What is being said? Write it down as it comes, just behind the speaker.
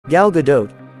Gal Gadot,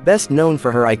 best known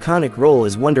for her iconic role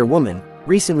as Wonder Woman,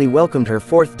 recently welcomed her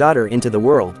fourth daughter into the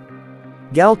world.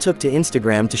 Gal took to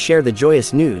Instagram to share the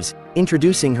joyous news,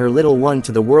 introducing her little one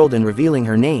to the world and revealing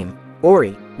her name,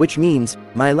 ORI, which means,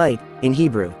 "my light," in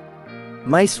Hebrew.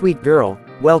 "My sweet girl,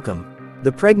 welcome.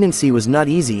 The pregnancy was not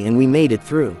easy and we made it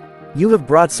through. You have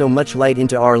brought so much light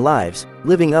into our lives,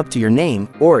 living up to your name,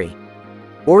 ORI."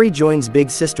 ORI joins big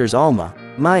sisters Alma,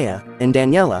 Maya, and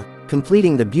Daniela,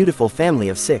 completing the beautiful family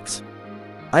of 6.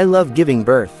 "I love giving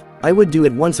birth. I would do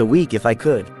it once a week if I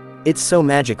could. It's so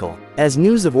magical." As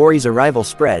news of ORI's arrival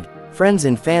spread, friends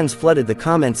and fans flooded the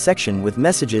comments section with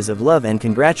messages of love and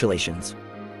congratulations.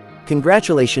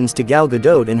 Congratulations to Gal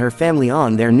Gadot and her family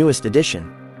on their newest addition.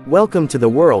 Welcome to the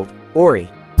world, ORI.